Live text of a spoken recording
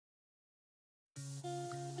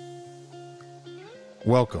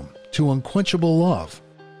Welcome to Unquenchable Love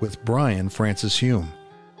with Brian Francis Hume.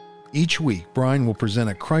 Each week, Brian will present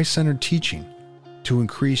a Christ-centered teaching to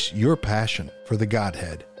increase your passion for the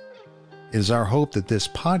Godhead. It is our hope that this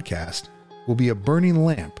podcast will be a burning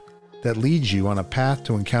lamp that leads you on a path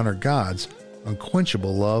to encounter God's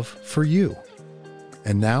unquenchable love for you.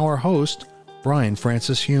 And now our host, Brian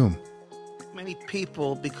Francis Hume. Many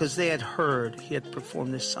people, because they had heard he had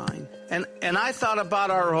performed this sign. And I thought about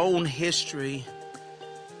our own history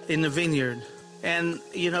in the Vineyard. And,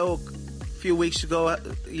 a few weeks ago,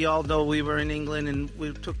 you all know we were in England and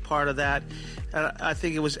we took part of that. I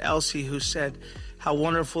think it was Elsie who said how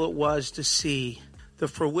wonderful it was to see the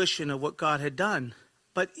fruition of what God had done.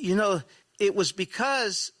 But, it was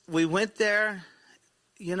because we went there.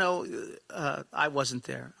 I wasn't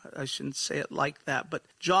there. I shouldn't say it like that. But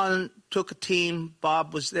John took a team.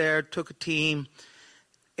 Bob was there, took a team.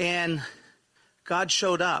 And God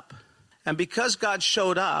showed up. And because God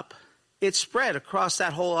showed up, it spread across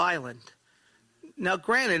that whole island. Now,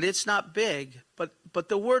 granted, it's not big, but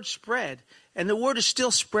the word spread. And the word is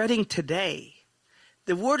still spreading today.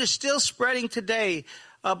 The word is still spreading today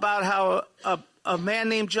about how a man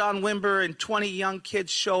named John Wimber and 20 young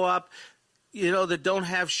kids show up, that don't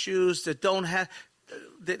have shoes,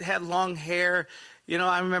 that had long hair.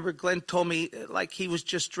 I remember Glenn told me like he was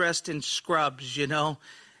just dressed in scrubs, And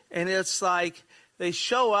it's like they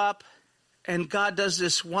show up and God does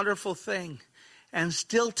this wonderful thing. And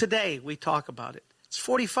still today we talk about it. It's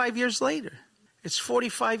 45 years later. It's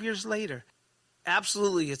 45 years later.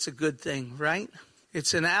 Absolutely, it's a good thing, right?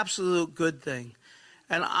 It's an absolute good thing.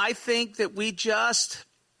 And I think that we just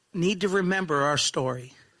need to remember our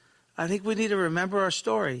story. I think we need to remember our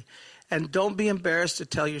story. And don't be embarrassed to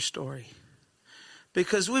tell your story.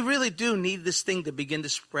 Because we really do need this thing to begin to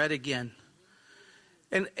spread again.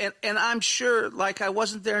 And I'm sure, like I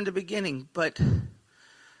wasn't there in the beginning, but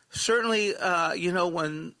certainly,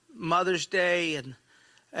 when Mother's Day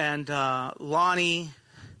and Lonnie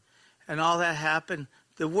and all that happened,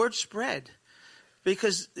 the word spread.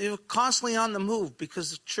 Because they were constantly on the move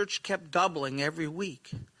because the church kept doubling every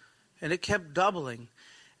week. And it kept doubling.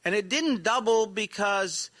 And it didn't double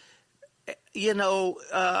because,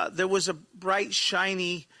 there was a bright,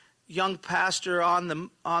 shiny young pastor on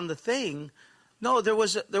the thing. No, there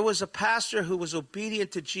was a pastor who was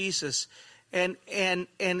obedient to Jesus, and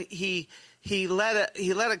he let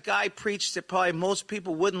a guy preach that probably most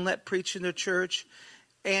people wouldn't let preach in their church,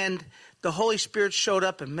 and the Holy Spirit showed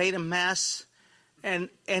up and made a mess, and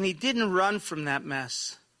he didn't run from that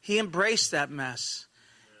mess. He embraced that mess.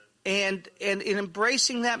 And in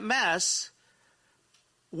embracing that mess,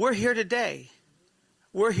 we're here today.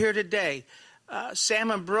 We're here today. Sam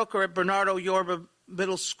and Brooke are at Bernardo Yorba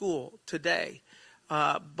Middle School today.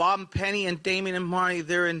 Bob and Penny and Damien and Marnie,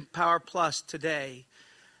 they're in Power Plus today.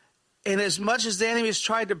 And as much as the enemy has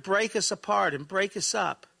tried to break us apart and break us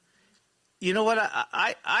up, you know what?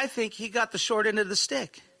 I think he got the short end of the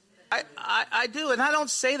stick. I do. And I don't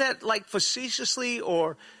say that like facetiously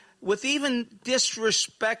or with even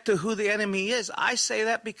disrespect to who the enemy is. I say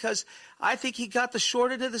that because I think he got the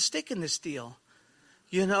short end of the stick in this deal.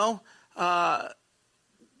 We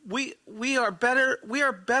are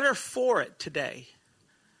better for it today.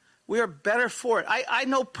 We are better for it. I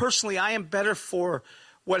know personally I am better for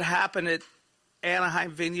what happened at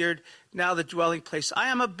Anaheim Vineyard, now the dwelling place. I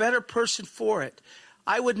am a better person for it.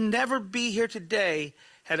 I would never be here today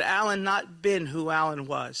had Alan not been who Alan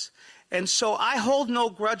was. And so I hold no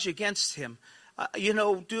grudge against him.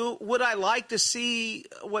 Would I like to see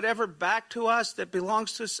whatever back to us that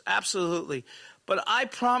belongs to us? Absolutely. But I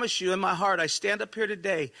promise you in my heart, I stand up here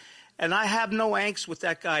today and I have no angst with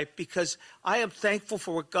that guy because I am thankful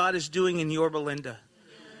for what God is doing in Yorba Linda.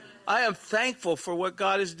 I am thankful for what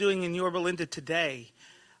God is doing in Yorba Linda today.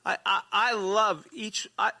 I love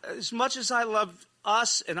as much as I love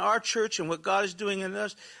us and our church and what God is doing in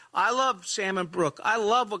us, I love Sam and Brooke. I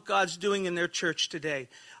love what God's doing in their church today.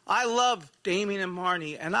 I love Damien and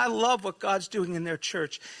Marnie, and I love what God's doing in their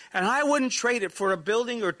church. And I wouldn't trade it for a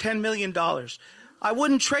building or $10 million. I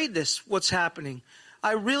wouldn't trade what's happening.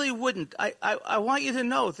 I really wouldn't. I want you to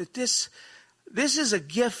know that this is a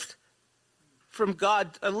gift from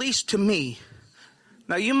God, at least to me.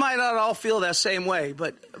 Now, you might not all feel that same way,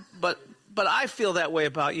 but I feel that way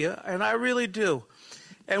about you, and I really do.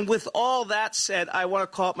 And with all that said, I want to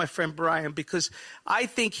call up my friend Brian because I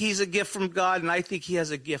think he's a gift from God, and I think he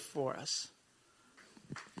has a gift for us.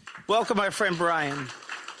 Welcome, my friend Brian.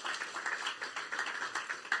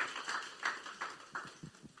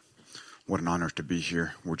 What an honor to be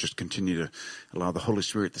here. We'll just continue to allow the Holy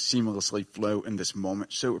Spirit to seamlessly flow in this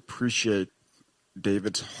moment. So appreciate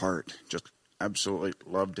David's heart, just absolutely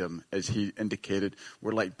loved him. As he indicated,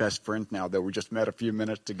 we're like best friends now, though we just met a few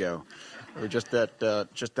minutes ago. We're just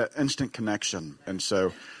that instant connection. And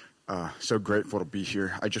so grateful to be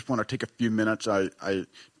here. I just want to take a few minutes. I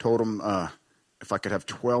told him if I could have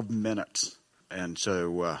 12 minutes. And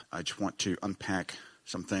so I just want to unpack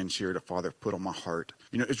some things here the Father put on my heart.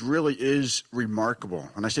 You know, it really is remarkable.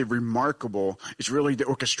 When I say remarkable, it's really the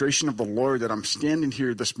orchestration of the Lord that I'm standing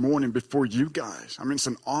here this morning before you guys. I mean, it's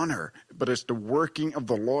an honor, but it's the working of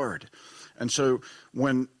the Lord. And so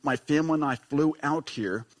when my family and I flew out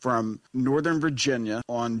here from Northern Virginia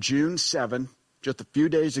on June 7th, just a few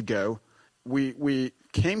days ago, we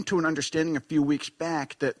came to an understanding a few weeks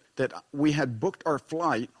back that we had booked our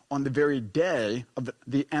flight on the very day of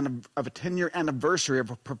a 10-year anniversary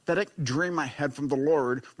of a prophetic dream I had from the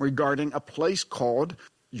Lord regarding a place called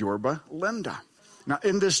Yorba Linda. Now,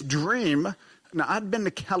 in this dream, I'd been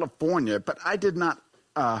to California, but I did not,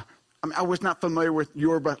 I was not familiar with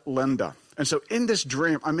Yorba Linda. And so in this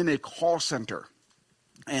dream, I'm in a call center.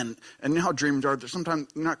 And you know how dreams are, they're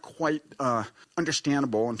sometimes not quite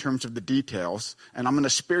understandable in terms of the details. And I'm going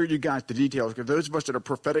to spare you guys the details, because those of us that are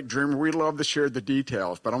prophetic dreamers, we love to share the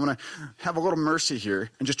details. But I'm going to have a little mercy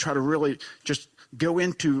here and just try to really just go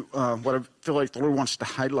into what I feel like the Lord wants to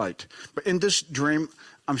highlight. But in this dream,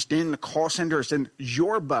 I'm standing in the call center. It's in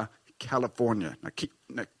Yorba, California.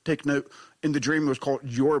 Now take note, in the dream it was called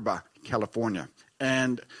Yorba, California.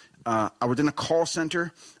 And I was in a call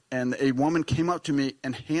center. And a woman came up to me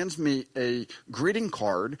and hands me a greeting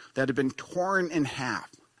card that had been torn in half.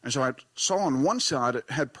 And so I saw on one side it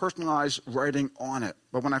had personalized writing on it.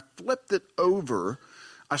 But when I flipped it over,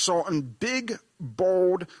 I saw in big,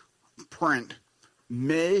 bold print,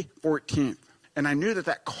 May 14th. And I knew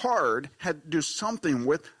that card had to do something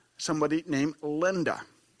with somebody named Linda.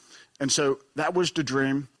 And so that was the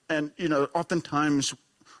dream. And, you know, oftentimes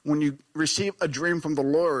when you receive a dream from the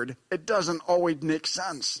Lord, it doesn't always make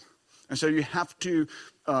sense. And so you have to,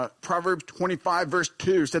 Proverbs 25 verse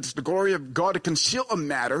 2 says it's the glory of God to conceal a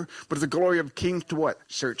matter, but it's the glory of kings to what?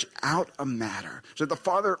 Search out a matter. So the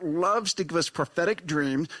Father loves to give us prophetic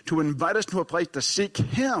dreams, to invite us to a place to seek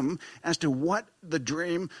Him as to what the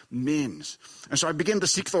dream means. And so I begin to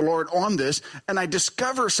seek the Lord on this, and I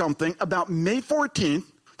discover something about May 14th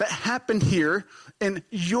that happened here in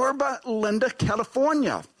Yorba Linda,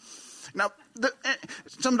 California. Now,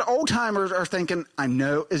 some of the old-timers are thinking, I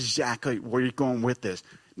know exactly where you're going with this.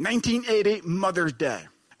 1980, Mother's Day.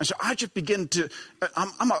 And so I just begin to,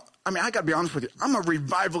 I got to be honest with you, I'm a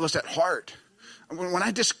revivalist at heart. When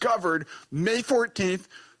I discovered May 14th,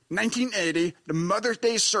 1980, the Mother's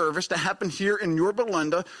Day service that happened here in Yorba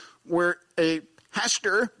Linda, where a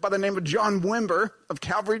pastor by the name of John Wimber of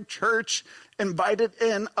Calvary Church invited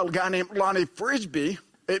in a guy named Lonnie Frisbee,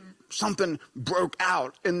 something broke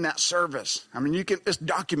out in that service. I mean, it's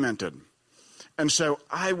documented. And so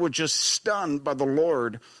I was just stunned by the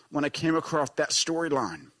Lord when I came across that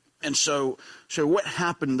storyline. And so what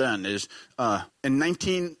happened then is in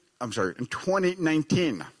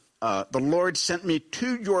 2019, the Lord sent me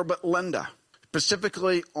to Yorba Linda,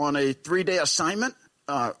 specifically on a 3-day assignment,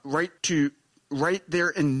 right there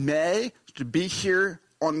in May, to be here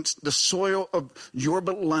on the soil of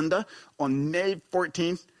Yorba Linda on May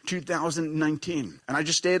 14th, 2019. And I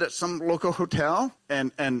just stayed at some local hotel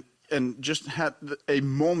and just had a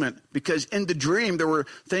moment, because in the dream there were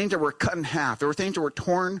things that were cut in half. There were things that were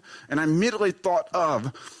torn. And I immediately thought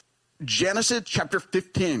of Genesis chapter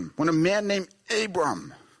 15, when a man named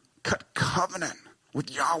Abram cut covenant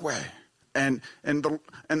with Yahweh. And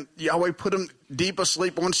Yahweh put him deep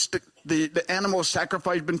asleep once the animal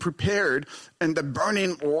sacrifice had been prepared, and the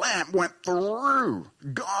burning lamp went through.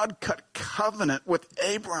 God cut covenant with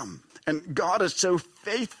Abram, and God is so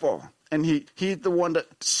faithful, and he's the one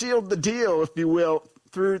that sealed the deal, if you will,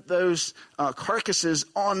 through those carcasses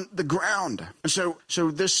on the ground. And so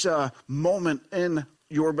this moment in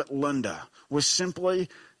Yorba Linda was simply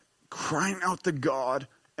crying out to God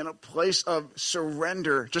in a place of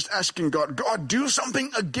surrender, just asking God, do something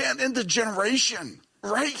again in the generation.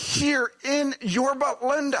 Right here in Yorba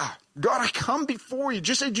Linda. God, I come before you,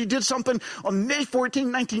 just as you did something on May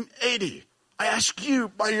 14, 1980. I ask you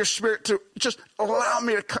by your Spirit to just allow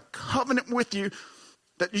me to covenant with you,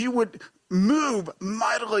 that you would move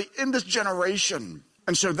mightily in this generation.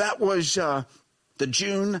 And so that was the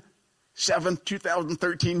June 7th,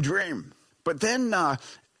 2013 dream. But then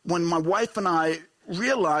when my wife and I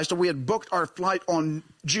realized that we had booked our flight on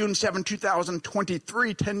June 7,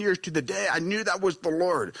 2023, 10 years to the day, I knew that was the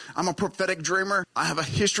Lord. I'm a prophetic dreamer. I have a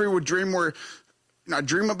history with dream where I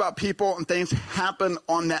dream about people and things happen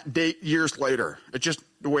on that date years later. It's just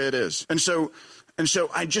the way it is. And so And so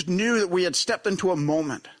I just knew that we had stepped into a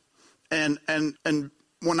moment. And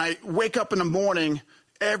when I wake up in the morning,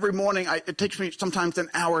 every morning, it takes me sometimes an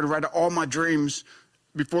hour to write out all my dreams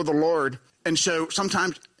before the Lord. And so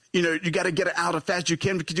sometimes, you got to get it out as fast as you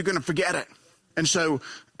can because you're going to forget it. And so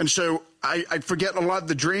I forget a lot of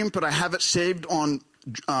the dream, but I have it saved on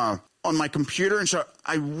my computer. And so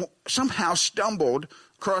I somehow stumbled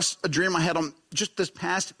across a dream I had on just this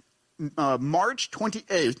past March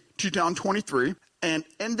 28th, 2023. And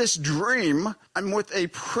in this dream, I'm with a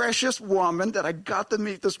precious woman that I got to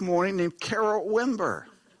meet this morning named John Wimber.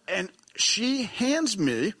 And she hands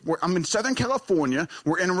me, I'm in Southern California,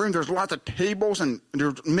 we're in a room, there's lots of tables and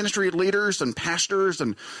there's ministry leaders and pastors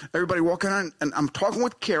and everybody walking on. And I'm talking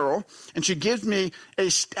with Carol, and she gives me a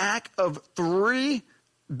stack of 3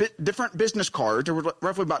 different business cards. There were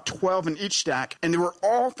roughly about 12 in each stack, and they were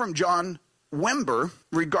all from John Wimber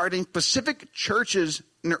regarding specific churches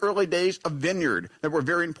in the early days of Vineyard that were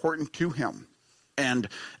very important to him. And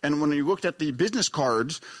when you looked at the business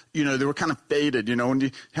cards, they were kind of faded. When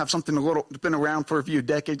you have something that's been around for a few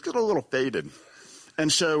decades, get a little faded.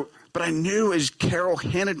 And so, but I knew as Carol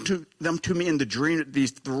handed them to me in the dream that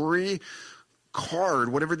these 3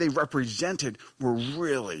 cards, whatever they represented, were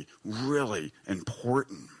really, really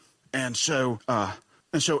important. And so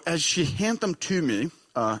as she handed them to me,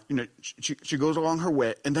 she goes along her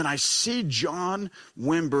way, and then I see John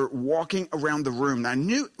Wimber walking around the room. And I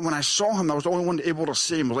knew when I saw him, I was the only one able to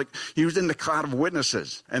see him. It was like he was in the cloud of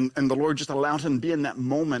witnesses, and the Lord just allowed him to be in that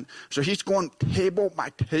moment. So he's going table by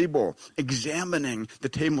table, examining the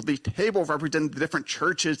table. These tables represent the different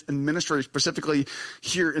churches and ministries, specifically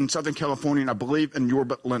here in Southern California, and I believe in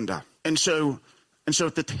Yorba Linda. And so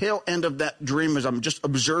at the tail end of that dream, as I'm just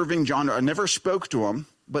observing John, I never spoke to him.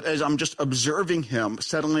 But as I'm just observing him,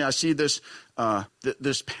 suddenly I see this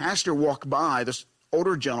pastor walk by, this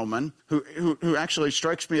older gentleman who actually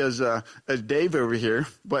strikes me as Dave over here.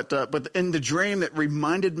 But in the dream, it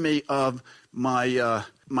reminded me of my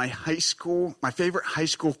high school, my favorite high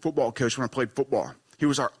school football coach when I played football. He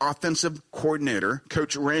was our offensive coordinator,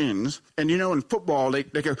 Coach Raines. And in football, they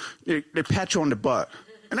pat you on the butt.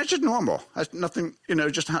 And that's just normal. That's nothing,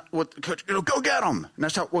 just what the coach, go get him. And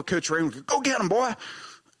that's what Coach Raines would go get him, boy.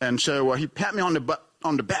 And so he pat me on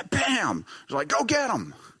the back, bam. I was like, go get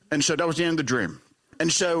him. And so that was the end of the dream.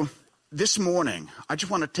 And so this morning, I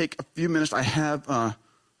just want to take a few minutes. I have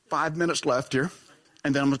 5 minutes left here.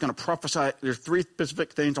 And then I'm just going to prophesy. There's 3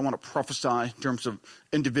 specific things I want to prophesy in terms of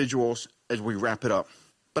individuals as we wrap it up.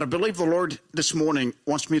 But I believe the Lord this morning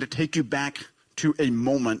wants me to take you back to a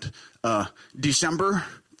moment, December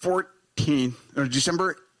 19,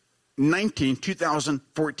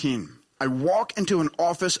 2014. I walk into an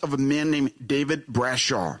office of a man named David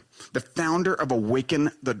Brashaw, the founder of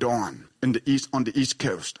Awaken the Dawn on the East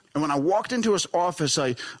Coast. And when I walked into his office,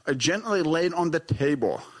 I gently laid on the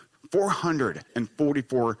table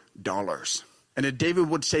 $444. And then David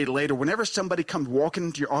would say later, whenever somebody comes walking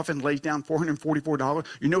into your office and lays down $444,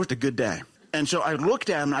 you know it's a good day. And so I looked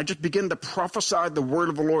at him, and I just began to prophesy the word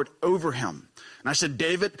of the Lord over him. And I said,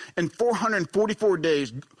 David, in 444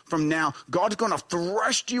 days from now, God's going to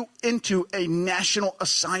thrust you into a national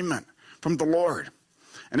assignment from the Lord.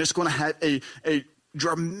 And it's going to have a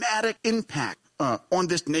dramatic impact on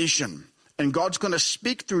this nation. And God's going to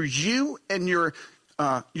speak through you and your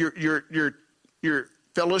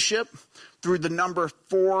fellowship through the number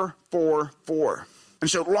 444. And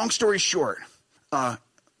so long story short,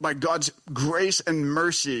 by God's grace and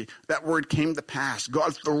mercy, that word came to pass.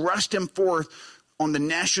 God thrust him forth on the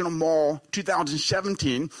National Mall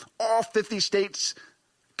 2017. All 50 states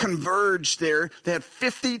converged there. They had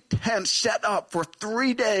 50 tents set up for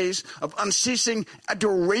 3 days of unceasing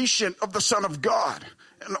adoration of the Son of God.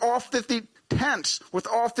 And all 50 tents with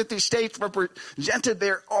all 50 states represented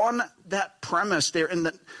there on that premise there in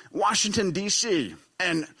the Washington, D.C.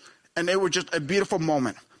 And they were just a beautiful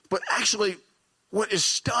moment. But actually, what is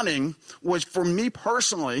stunning was for me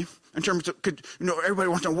personally, in terms of, everybody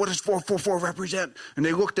wants to know, what does 444 represent? And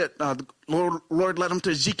they looked at, the Lord led them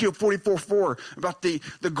to Ezekiel 44:4 about the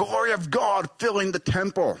glory of God filling the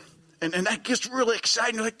temple. And that gets really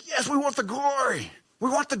exciting. You're like, yes, we want the glory. We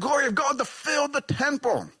want the glory of God to fill the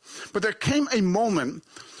temple. But there came a moment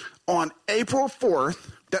on April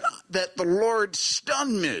 4th that the Lord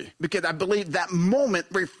stunned me, because I believe that moment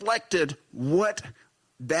reflected what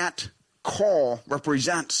that call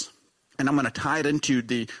represents. And I'm going to tie it into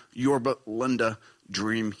the Yorba Linda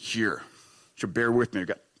dream here. So bear with me. I've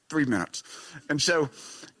got 3 minutes. And so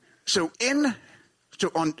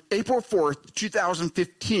on April 4th,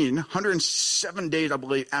 2015, 107 days, I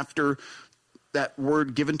believe, after that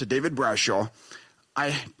word given to David Brashaw,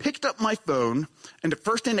 I picked up my phone, and the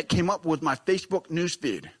first thing that came up was my Facebook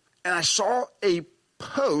newsfeed. And I saw a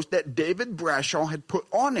post that David Brashaw had put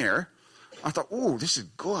on there. I thought, ooh, this is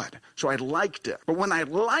good. So I liked it. But when I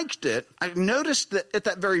liked it, I noticed that at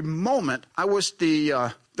that very moment, I was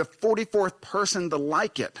the 44th person to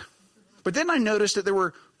like it. But then I noticed that there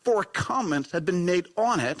were 4 comments had been made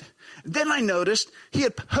on it. Then I noticed he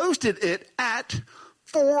had posted it at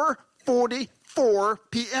 4:44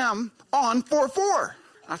 p.m. on 4/4.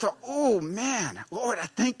 I thought, oh, man, Lord, I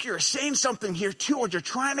think you're saying something here, too. Lord, you're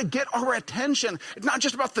trying to get our attention. It's not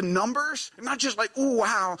just about the numbers. It's not just like, oh,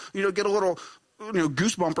 wow, get a little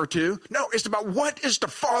goosebump or two. No, it's about what is the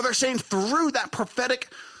Father saying through that prophetic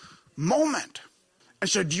moment. And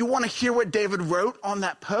so do you want to hear what David wrote on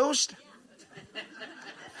that post?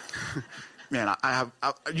 Man,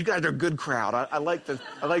 you guys are a good crowd. I like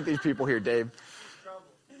these people here, Dave.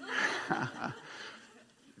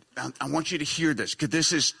 I want you to hear this, because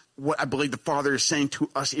this is what I believe the Father is saying to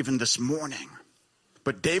us even this morning.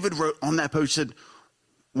 But David wrote on that post, said,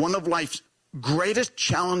 one of life's greatest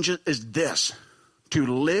challenges is this, to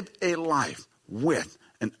live a life with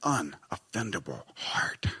an unoffendable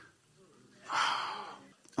heart.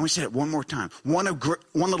 Let me say it one more time. One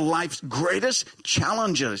of life's greatest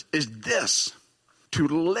challenges is this, to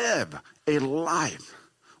live a life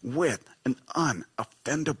with an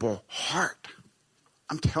unoffendable heart.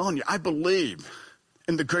 I'm telling you, I believe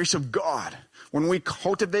in the grace of God. When we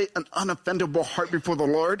cultivate an unoffendable heart before the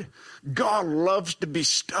Lord, God loves to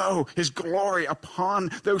bestow his glory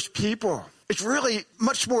upon those people. It's really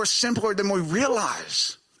much more simpler than we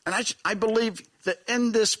realize. And I believe that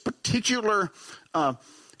in this particular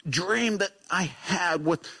dream that I had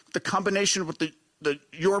with the combination with the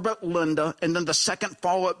Yorba Linda and then the second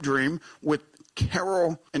follow-up dream with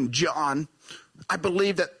Carol and John, I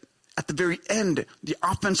believe that at the very end, the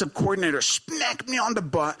offensive coordinator smacked me on the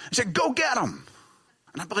butt and said, go get him.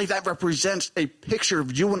 And I believe that represents a picture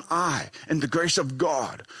of you and I and the grace of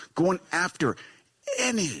God going after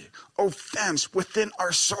any offense within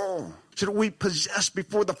our soul so that we possess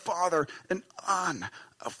before the Father an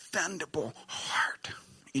unoffendable heart.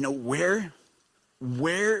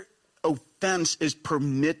 Where offense is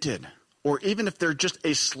permitted, or even if there's just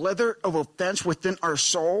a slither of offense within our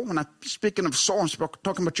soul, when I'm speaking of soul, I'm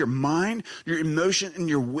talking about your mind, your emotion, and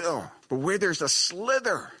your will. But where there's a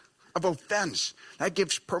slither of offense, that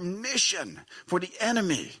gives permission for the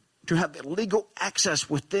enemy to have legal access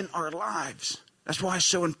within our lives. That's why it's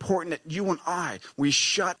so important that you and we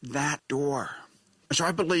shut that door. And so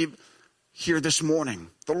I believe here this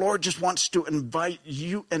morning, the Lord just wants to invite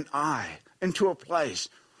you and I into a place,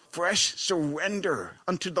 fresh surrender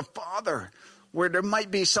unto the Father, where there might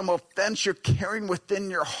be some offense you're carrying within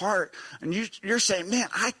your heart. And you're saying, man,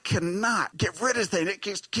 I cannot get rid of things. It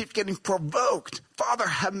keeps getting provoked. Father,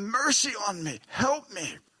 have mercy on me. Help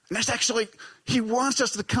me. And that's actually, he wants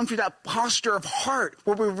us to come to that posture of heart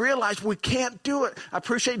where we realize we can't do it. I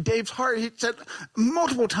appreciate Dave's heart. He said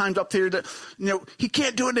multiple times up here that, he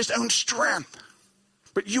can't do it in his own strength.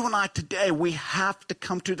 But you and I today, we have to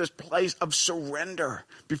come to this place of surrender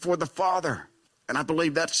before the Father. And I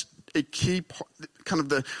believe that's a key part, kind of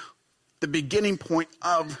the beginning point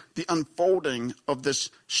of the unfolding of this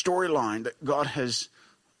storyline that God has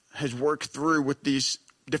worked through with these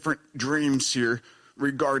different dreams here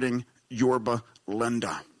regarding Yorba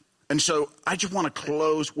Linda. And so I just want to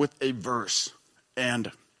close with a verse,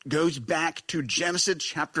 and goes back to Genesis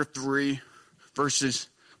chapter 3, verses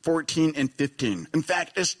 14 and 15. In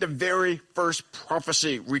fact, it's the very first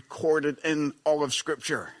prophecy recorded in all of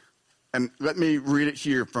Scripture. And let me read it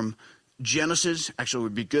here from Genesis. Actually, it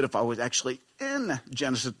would be good if I was actually in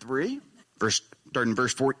Genesis 3, starting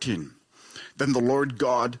verse 14. Then the Lord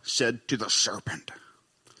God said to the serpent,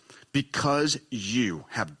 because you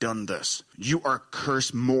have done this, you are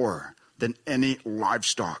cursed more than any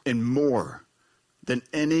livestock and more than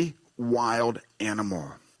any wild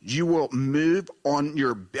animal. You will move on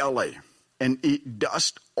your belly and eat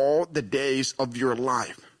dust all the days of your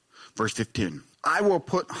life. Verse 15. I will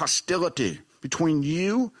put hostility between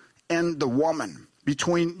you and the woman,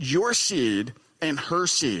 between your seed and her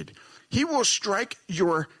seed. He will strike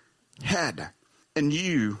your head, and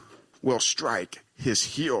you will strike his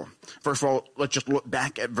heel. First of all, let's just look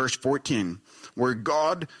back at verse 14, where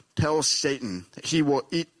God tells Satan that he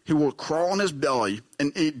will crawl on his belly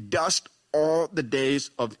and eat dust all the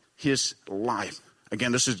days of his life.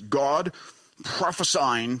 Again, this is God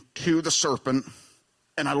prophesying to the serpent.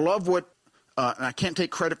 And I love what, and I can't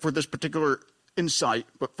take credit for this particular insight,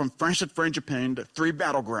 but from Francis Frangipane, the Three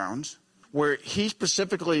Battlegrounds, where he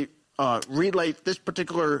specifically relayed this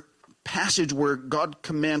particular passage where God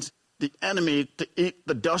commands the enemy to eat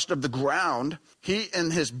the dust of the ground. He,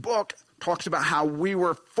 in his book, talks about how we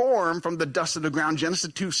were formed from the dust of the ground,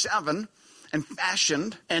 Genesis 2:7, and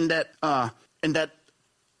fashioned, and that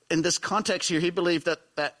in this context here, he believed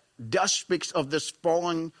that dust speaks of this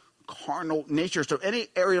fallen carnal nature. So any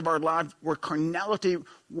area of our life where carnality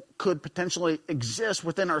could potentially exist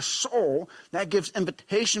within our soul, that gives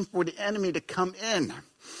invitation for the enemy to come in.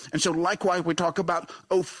 And so likewise, we talk about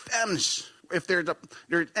offense. If there's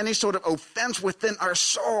any sort of offense within our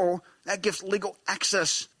soul, that gives legal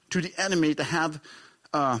access to the enemy to have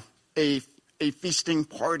a feasting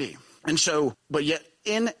party. And so, but yet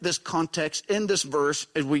in this context, in this verse,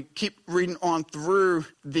 as we keep reading on through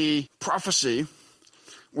the prophecy,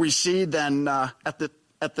 we see then at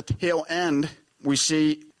the tail end, we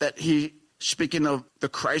see that he, speaking of the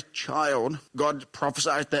Christ child, God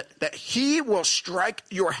prophesies that he will strike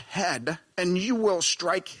your head and you will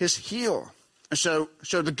strike his heel. And so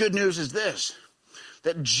the good news is this,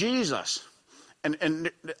 that Jesus, and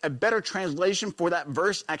a better translation for that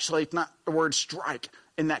verse, actually, it's not the word strike,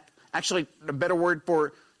 in that actually the better word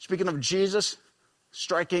for speaking of Jesus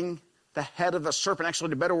striking the head of the serpent,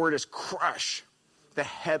 actually the better word is crush the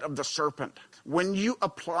head of the serpent. When you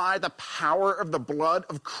apply the power of the blood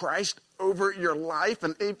of Christ over your life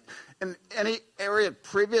and in any area of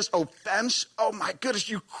previous offense, oh my goodness,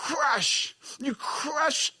 you crush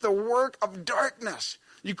the work of darkness.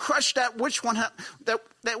 You crush that which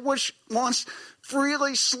once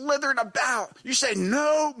freely slithered about. You say,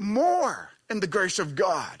 no more in the grace of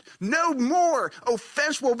God. No more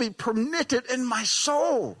offense will be permitted in my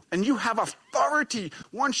soul. And you have authority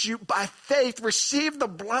once you, by faith, receive the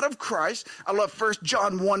blood of Christ. I love 1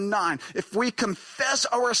 John 1:9. If we confess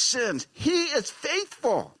our sins, he is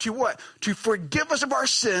faithful to what? To forgive us of our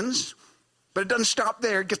sins. But it doesn't stop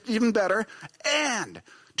there. It gets even better. And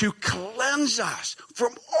to cleanse us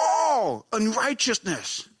from all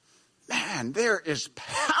unrighteousness. Man, there is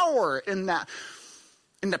power in that.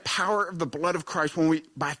 In the power of the blood of Christ, when we,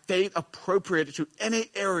 by faith, appropriate it to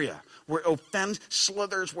any area where offense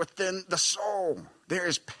slithers within the soul, there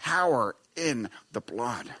is power in the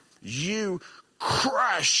blood. You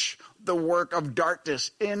crush the work of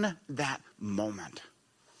darkness in that moment.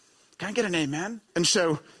 Can I get an amen? And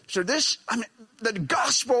so this, the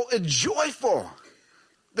gospel is joyful.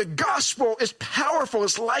 The gospel is powerful.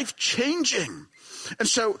 It's life-changing. And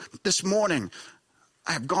so this morning,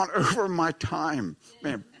 I have gone over my time.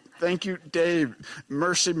 Man, thank you, Dave.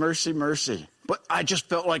 Mercy, mercy, mercy. But I just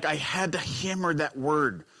felt like I had to hammer that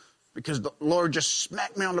word because the Lord just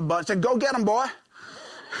smacked me on the butt and said, go get him, boy.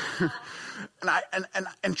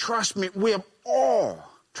 and trust me, we have all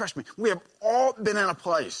been in a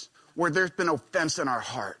place where there's been offense in our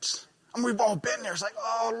hearts. And we've all been there. It's like,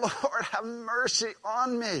 oh, Lord, have mercy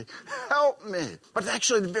on me. Help me. But it's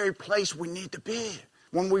actually the very place we need to be.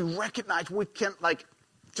 When we recognize we can't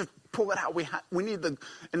just pull it out. We need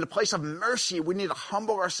in the place of mercy, we need to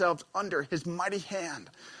humble ourselves under his mighty hand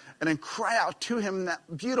and then cry out to him in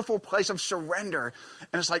that beautiful place of surrender.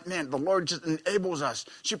 And it's like, man, the Lord just enables us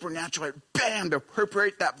supernaturally, bam, to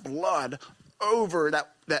appropriate that blood over that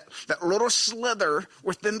little slither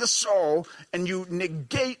within the soul, and you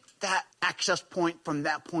negate that access point from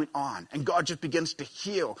that point on. And God just begins to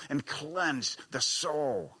heal and cleanse the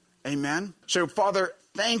soul. Amen. So, Father,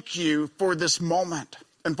 thank you for this moment.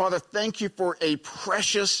 And Father, thank you for a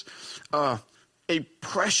precious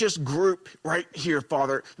group right here,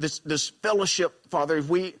 Father. This fellowship, Father.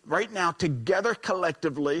 We right now together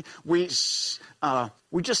collectively, we just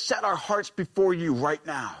set our hearts before you right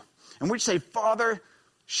now, and we say, Father,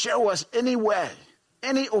 show us any way,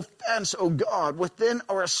 any offense, oh God, within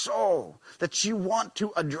our soul that you want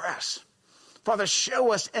to address. Father,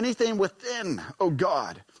 show us anything within, oh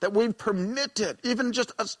God, that we've permitted, even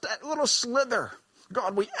just a little slither.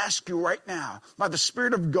 God, we ask you right now, by the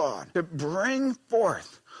Spirit of God, to bring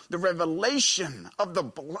forth the revelation of the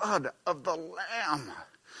blood of the Lamb,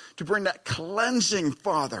 to bring that cleansing,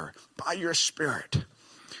 Father, by your Spirit.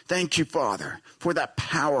 Thank you, Father, for that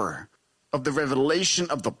power of the revelation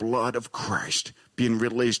of the blood of Christ being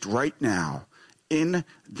released right now in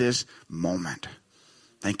this moment.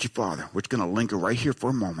 Thank you, Father. We're going to linger right here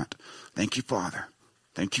for a moment. Thank you, Father.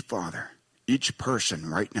 Thank you, Father. Each person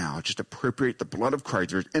right now, just appropriate the blood of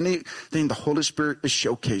Christ. There's anything the Holy Spirit is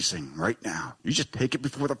showcasing right now, you just take it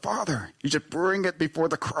before the Father. You just bring it before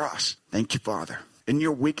the cross. Thank you, Father. In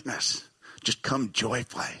your weakness, just come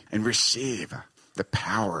joyfully and receive the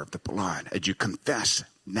power of the blood as you confess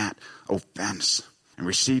that offense and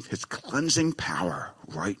receive his cleansing power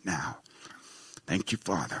right now. Thank you,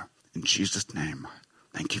 Father. In Jesus' name.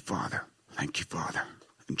 Thank you, Father. Thank you, Father.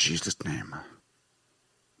 In Jesus' name.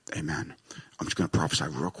 Amen. I'm just going to prophesy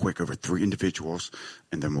real quick over 3 individuals,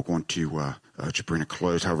 and then we're going to bring a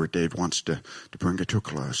close, however Dave wants to bring it to a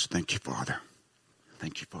close. Thank you, Father.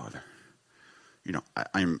 Thank you, Father. You know,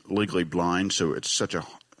 I'm legally blind, so it's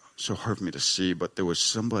so hard for me to see, but there was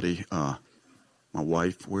somebody, my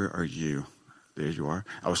wife, where are you? There you are.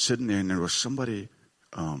 I was sitting there, and there was somebody,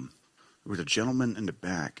 there was a gentleman in the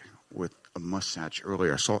back with a mustache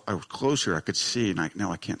earlier. I was closer, I could see, and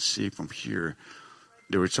now I can't see from here.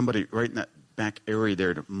 There was somebody right in that back area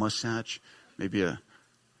there, the mustache, maybe a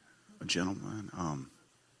gentleman.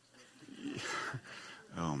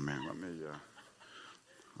 Oh man,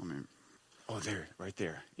 there, right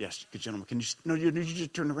there. Yes, good gentleman. Can you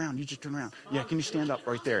just turn around. You just turn around. Yeah, can you stand up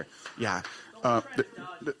right there? Yeah.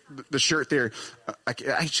 The shirt there, I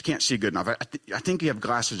just can't see good enough. I think you have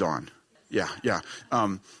glasses on. Yeah.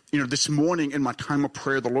 This morning in my time of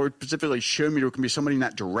prayer, the Lord specifically showed me there can be somebody in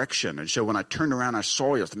that direction. And so when I turned around, I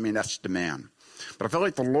saw you. I thought, man, that's the man. But I felt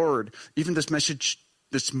like the Lord, even this message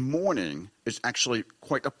this morning is actually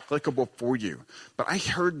quite applicable for you. But I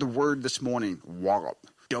heard the word this morning, wallop.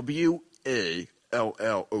 W-A-L-L-O-P.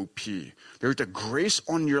 There's a grace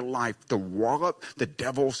on your life to wallop the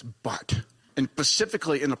devil's butt. And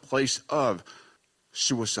specifically in a place of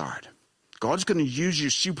suicide. God's going to use you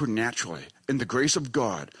supernaturally in the grace of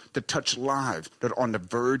God to touch lives that are on the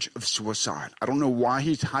verge of suicide. I don't know why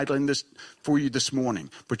he's highlighting this for you this morning,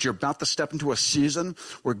 but you're about to step into a season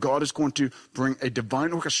where God is going to bring a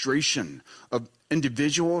divine orchestration of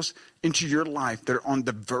individuals into your life that are on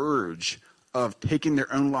the verge of taking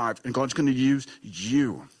their own lives. And God's going to use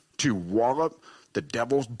you to wallop the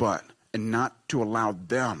devil's butt and not to allow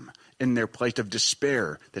them in their place of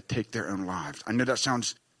despair to take their own lives. I know that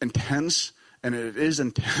sounds intense, and it is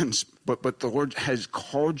intense, but the Lord has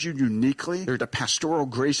called you uniquely. There's a pastoral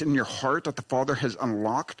grace in your heart that the Father has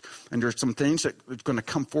unlocked, and there's some things that are going to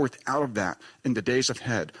come forth out of that in the days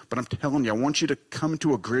ahead. But I'm telling you, I want you to come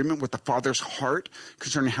into agreement with the Father's heart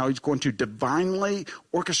concerning how he's going to divinely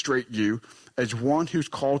orchestrate you as one who's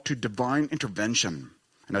called to divine intervention.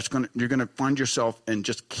 And you're going to find yourself in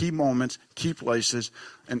just key moments, key places,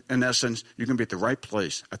 and in essence, you're going to be at the right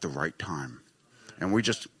place at the right time. And we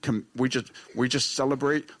just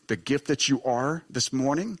celebrate the gift that you are this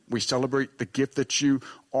morning. We celebrate the gift that you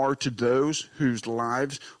are to those whose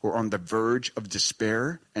lives are on the verge of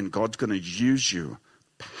despair. And God's going to use you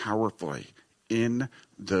powerfully in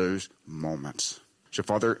those moments. So,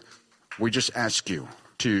 Father, we just ask you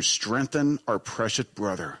to strengthen our precious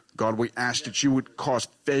brother. God, we ask that you would cause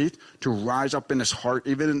faith to rise up in his heart,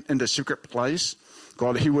 even in the secret place.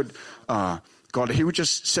 God, he would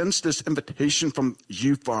just sense this invitation from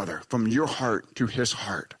you, Father, from your heart to his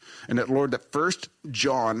heart. And that, Lord, that 1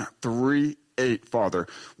 John 3:8, Father,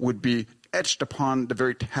 would be etched upon the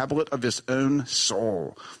very tablet of his own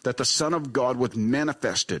soul, that the Son of God was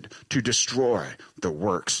manifested to destroy the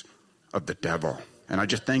works of the devil. And I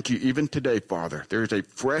just thank you even today, Father. There is a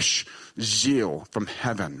fresh zeal from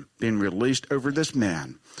heaven being released over this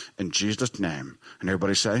man in Jesus' name. And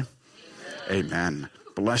everybody say, Amen. Amen.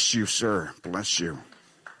 Bless you, sir. Bless you.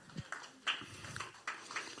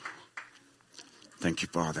 Thank you,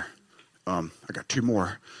 Father. I got 2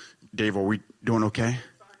 more. Dave, are we doing okay?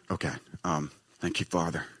 Okay. Thank you,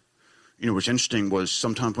 Father. You know, what's interesting was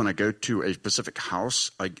sometimes when I go to a specific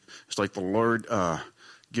house, it's like the Lord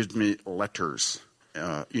gives me letters.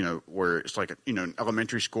 Where it's like, an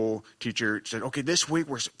elementary school teacher said, okay, this week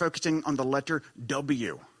we're focusing on the letter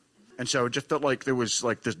W. And so it just felt like there was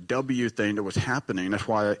like this W thing that was happening. That's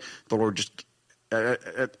why the Lord just,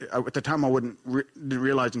 at the time I didn't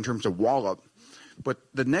realize in terms of wallop. But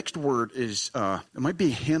the next word is, it might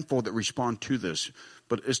be a handful that respond to this,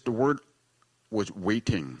 but the word was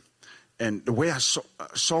waiting. And the way I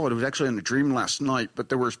saw it was actually in a dream last night, but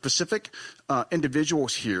there were specific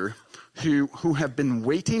individuals here who have been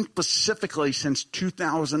waiting specifically since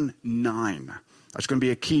 2009. That's going to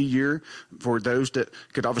be a key year for those that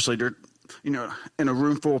could obviously, in a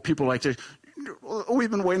room full of people like this,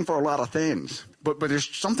 we've been waiting for a lot of things. But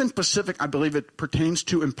there's something specific, I believe it pertains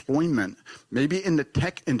to employment, maybe in the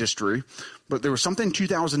tech industry. But there was something in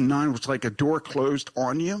 2009 was like a door closed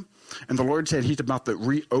on you. And the Lord said he's about to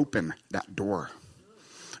reopen that door.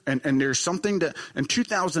 And there's something that in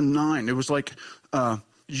 2009, it was like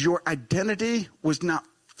your identity was not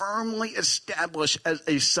firmly established as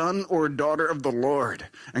a son or a daughter of the Lord.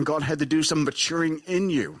 And God had to do some maturing in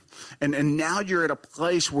you. And now you're at a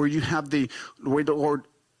place where you have the way the Lord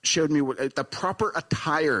showed me the proper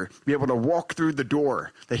attire to be able to walk through the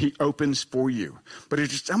door that he opens for you. But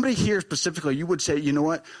if somebody here specifically, you would say, you know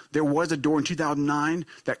what? There was a door in 2009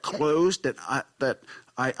 that closed that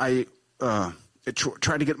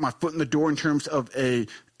try to get my foot in the door in terms of a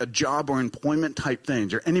job or employment type thing?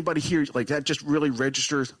 Is there anybody here like that just really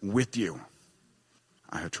registers with you?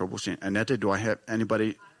 I have trouble seeing. Annette, do I have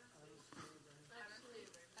anybody?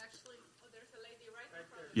 Actually, there's a lady right in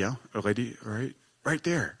front. Yeah, a lady right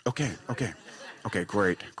there. Okay,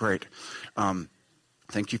 great.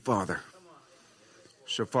 Thank you, Father.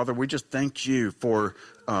 So, Father, we just thank you for,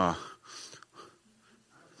 thank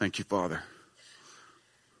you, Father.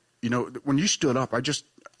 You know, when you stood up, I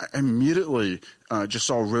immediately just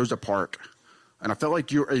saw Rosa Parks. And I felt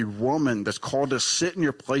like you're a woman that's called to sit in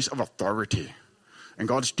your place of authority. And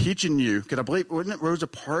God's teaching you, because I believe, wasn't it Rosa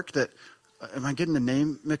Parks that, am I getting the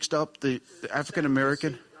name mixed up? The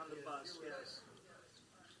African-American? On the bus, yes.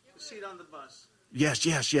 The seat on the bus.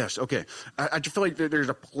 Yes. Okay. I just feel like there's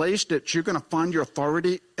a place that you're going to find your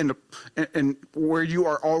authority in where you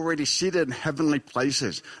are already seated in heavenly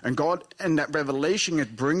places. And God, in that revelation, is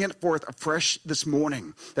bringing it forth afresh this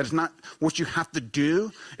morning. That it's not what you have to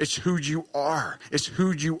do. It's who you are. It's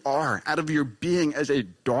who you are out of your being as a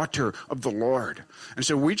daughter of the Lord. And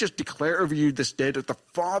so we just declare over you this day that the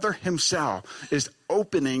Father himself is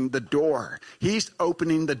opening the door. He's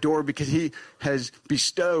opening the door because he has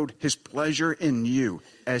bestowed his pleasure in you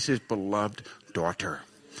as his beloved daughter.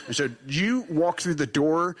 And so you walk through the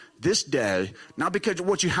door this day, not because of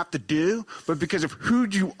what you have to do, but because of who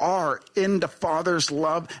you are in the Father's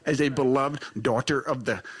love as a beloved daughter of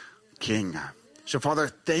the King. So, Father,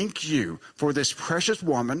 thank you for this precious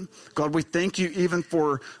woman. God, we thank you even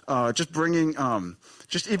for just bringing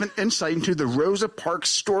just even insight into the Rosa Parks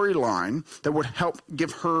storyline that would help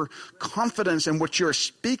give her confidence in what you're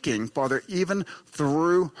speaking, Father, even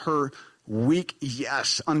through her weak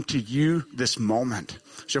yes unto you this moment.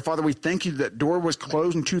 So, Father, we thank you that door was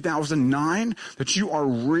closed in 2009, that you are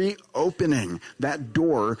reopening that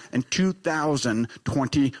door in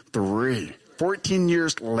 2023. 14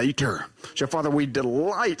 years later. So, Father, we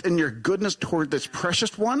delight in your goodness toward this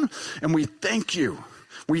precious one, and we thank you.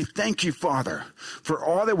 We thank you, Father, for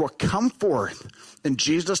all that will come forth in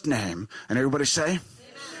Jesus' name. And everybody say,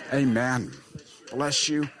 Amen. Bless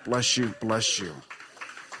you, bless you, bless you.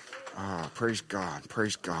 Praise God,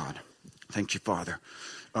 praise God. Thank you, Father.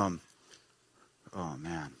 Oh,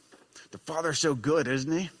 man. The Father's so good,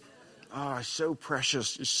 isn't he? So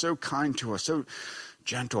precious. He's so kind to us, so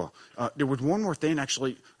gentle. There was one more thing,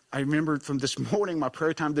 actually. I remembered from this morning, my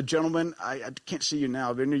prayer time, the gentleman, I can't see you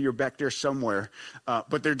now, but I knew you're back there somewhere.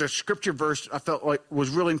 But there's a scripture verse I felt like was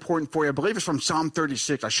really important for you. I believe it's from Psalm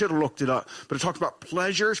 36. I should have looked it up. But it talks about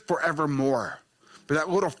pleasures forevermore. But that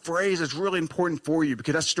little phrase is really important for you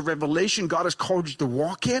because that's the revelation God has called you to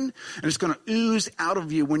walk in, and it's going to ooze out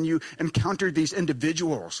of you when you encounter these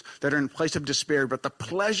individuals that are in a place of despair. But the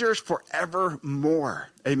pleasures forevermore.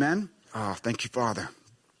 Amen? Oh, thank you, Father.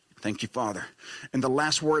 Thank you, Father. And the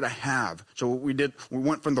last word I have, so what we did, we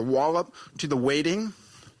went from the wallop to the waiting,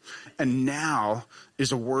 and now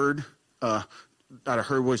is a word that I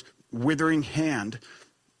heard was withering hand,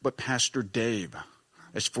 but Pastor Dave,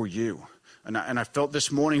 it's for you. And I felt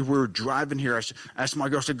this morning we were driving here, I asked my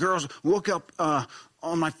girls, I said, girls, look up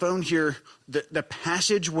on my phone here the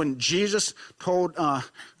passage when Jesus told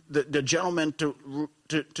the gentleman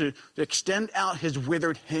to extend out his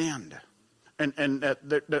withered hand. And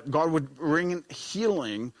that God would bring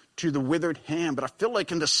healing to the withered hand. But I feel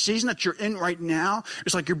like in the season that you're in right now,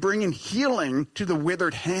 it's like you're bringing healing to the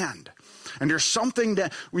withered hand. And there's something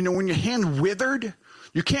that, when your hand withered,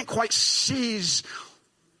 you can't quite seize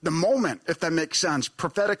the moment, if that makes sense,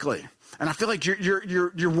 prophetically. And I feel like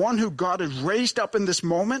you're one who God has raised up in this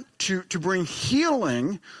moment to bring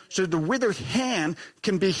healing so the withered hand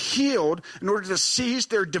can be healed in order to seize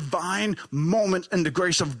their divine moment in the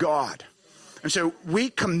grace of God. And so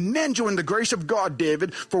we commend you in the grace of God,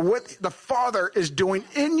 David, for what the Father is doing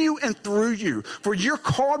in you and through you. For you're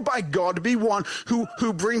called by God to be one who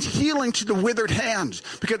brings healing to the withered hands.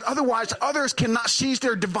 Because otherwise others cannot seize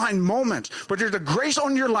their divine moments. But there's a grace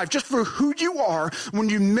on your life just for who you are when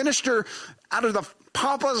you minister out of the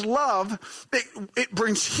Papa's love. It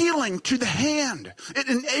brings healing to the hand. It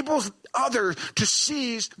enables others to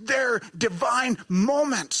seize their divine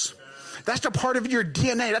moments. That's the part of your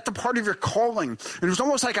DNA. That's the part of your calling. And it was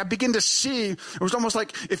almost like I begin to see, it was almost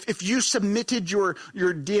like if you submitted your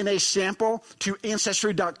DNA sample to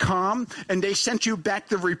Ancestry.com and they sent you back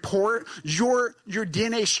the report, your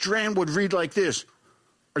DNA strand would read like this.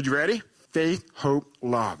 Are you ready? Faith, hope,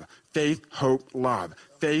 love. Faith, hope, love.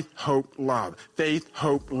 Faith, hope, love. Faith,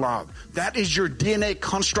 hope, love. That is your DNA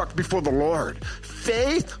construct before the Lord.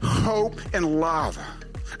 Faith, hope, and love.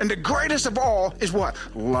 And the greatest of all is what?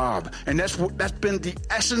 Love. And that's been the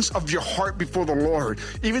essence of your heart before the Lord.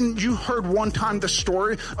 Even you heard one time the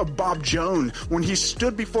story of Bob Jones when he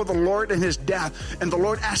stood before the Lord in his death, and the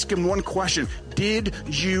Lord asked him one question: did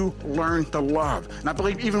you learn to love? And I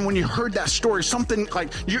believe even when you heard that story, something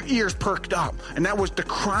like your ears perked up, and that was the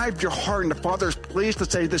cry of your heart. And the Father is pleased to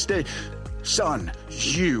say this day, son,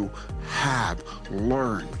 you have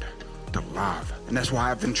learned to love. And that's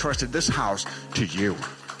why I've entrusted this house to you.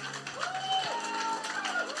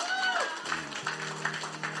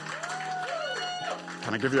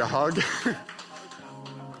 Can I give you a hug? Yeah,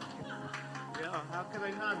 how can I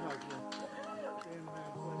not hug you?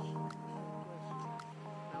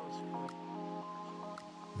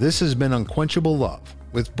 This has been Unquenchable Love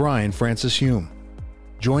with Brian Francis Hume.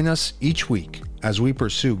 Join us each week as we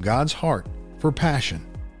pursue God's heart for passion,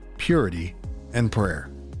 purity, and prayer.